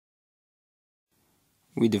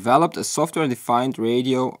We developed a software-defined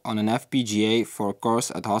radio on an FPGA for a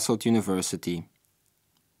course at Hasselt University.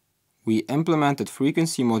 We implemented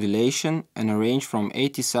frequency modulation in a range from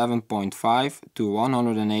 87.5 to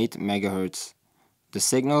 108 MHz. The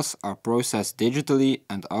signals are processed digitally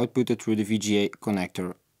and outputted through the VGA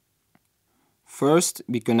connector. First,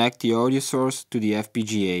 we connect the audio source to the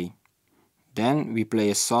FPGA. Then we play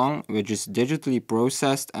a song which is digitally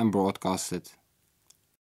processed and broadcasted.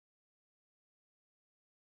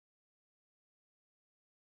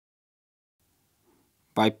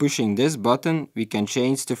 By pushing this button, we can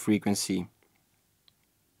change the frequency.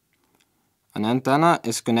 An antenna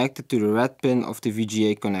is connected to the red pin of the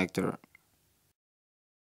VGA connector.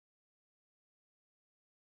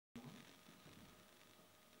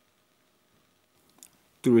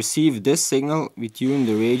 To receive this signal, we tune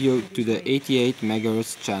the radio to the 88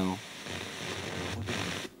 MHz channel.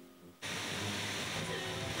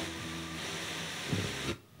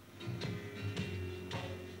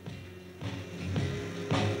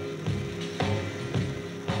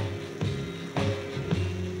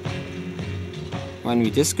 When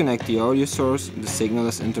we disconnect the audio source, the signal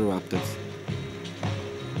is interrupted.